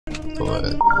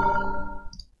but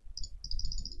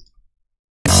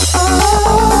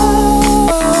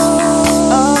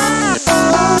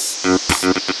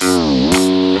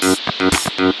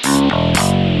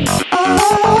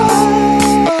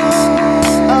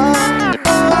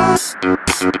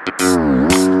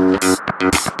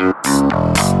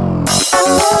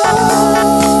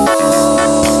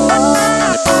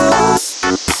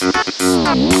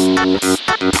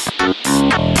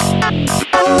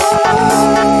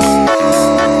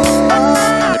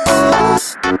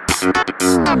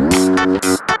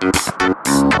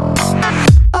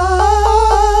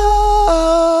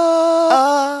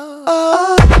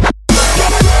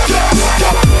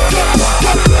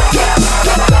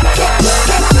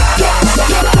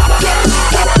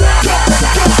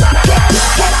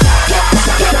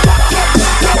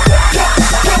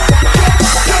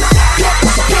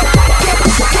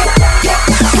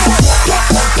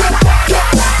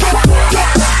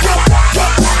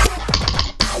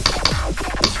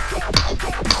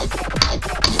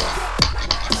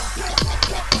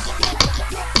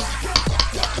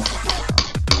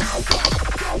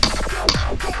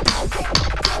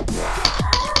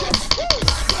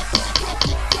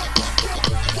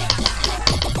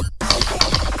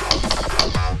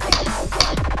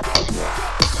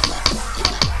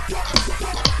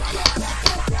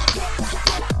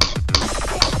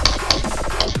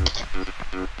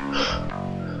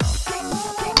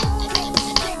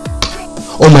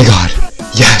oh my god!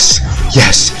 Yes!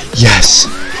 Yes! Yes!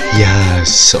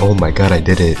 Yes! Oh my god, I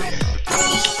did it.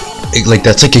 Like,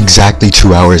 that's like exactly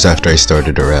 2 hours after I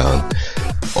started around.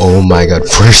 Oh my god,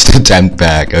 first attempt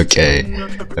back. Okay.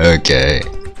 Okay.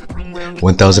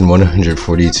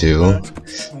 1142.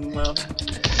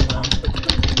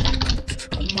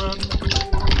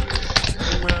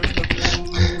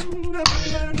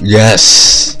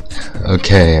 Yes!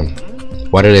 Okay.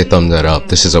 Why did I thumb that up?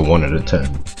 This is a 1 out of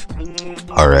 10.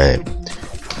 Alright.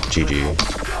 GG.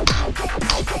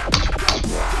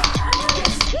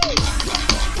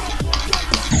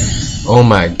 Oh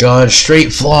my god,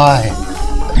 straight fly!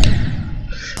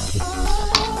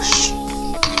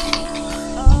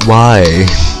 Why?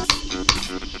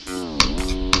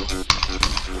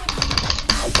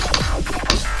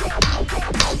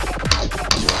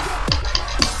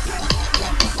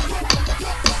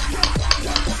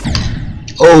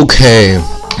 Okay.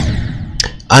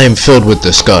 I am filled with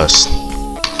disgust.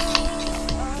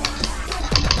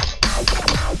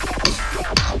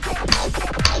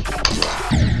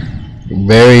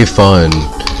 Very fun.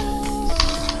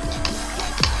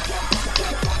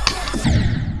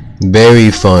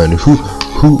 Very fun.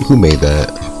 Who made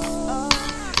that?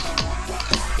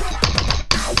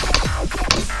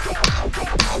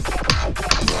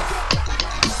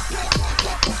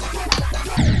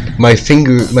 My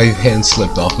hand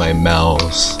slipped off my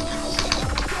mouse.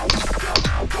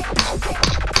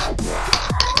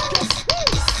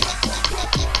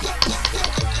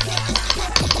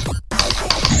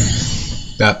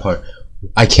 That part,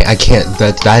 I can't.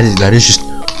 That is just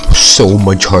so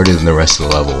much harder than the rest of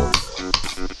the level.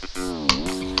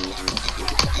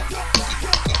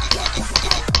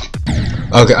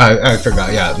 Okay, I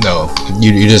forgot. Yeah, no,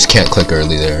 you just can't click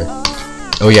early there.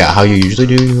 Oh yeah, how you usually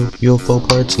do UFO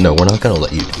parts? No, we're not gonna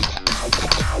let you do that.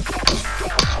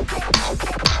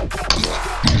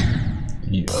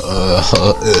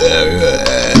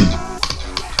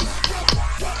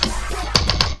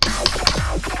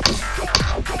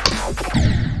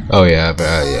 Oh yeah,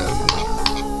 but yeah.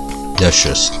 That's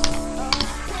just.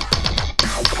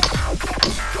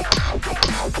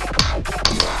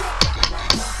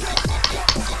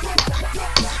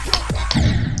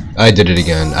 I did it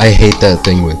again. I hate that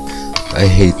thing with. I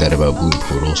hate that about Blue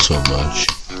Portal so much.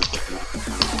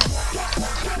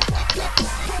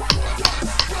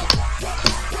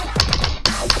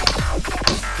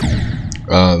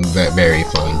 Very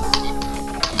fun.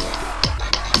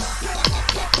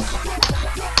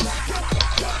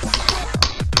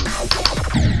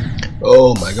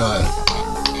 Oh my god.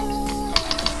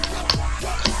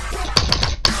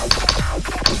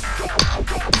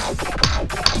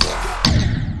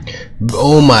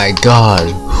 Oh my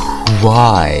god.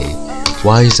 Why?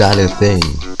 Why is that a thing?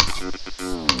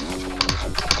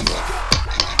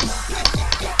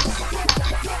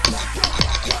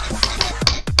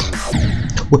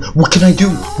 What can I do?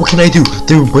 What can I do?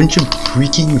 There are a bunch of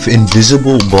freaking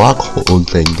invisible block hold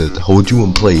things that hold you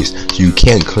in place so you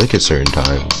can't click at certain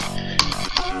times.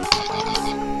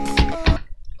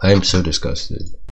 I am so disgusted.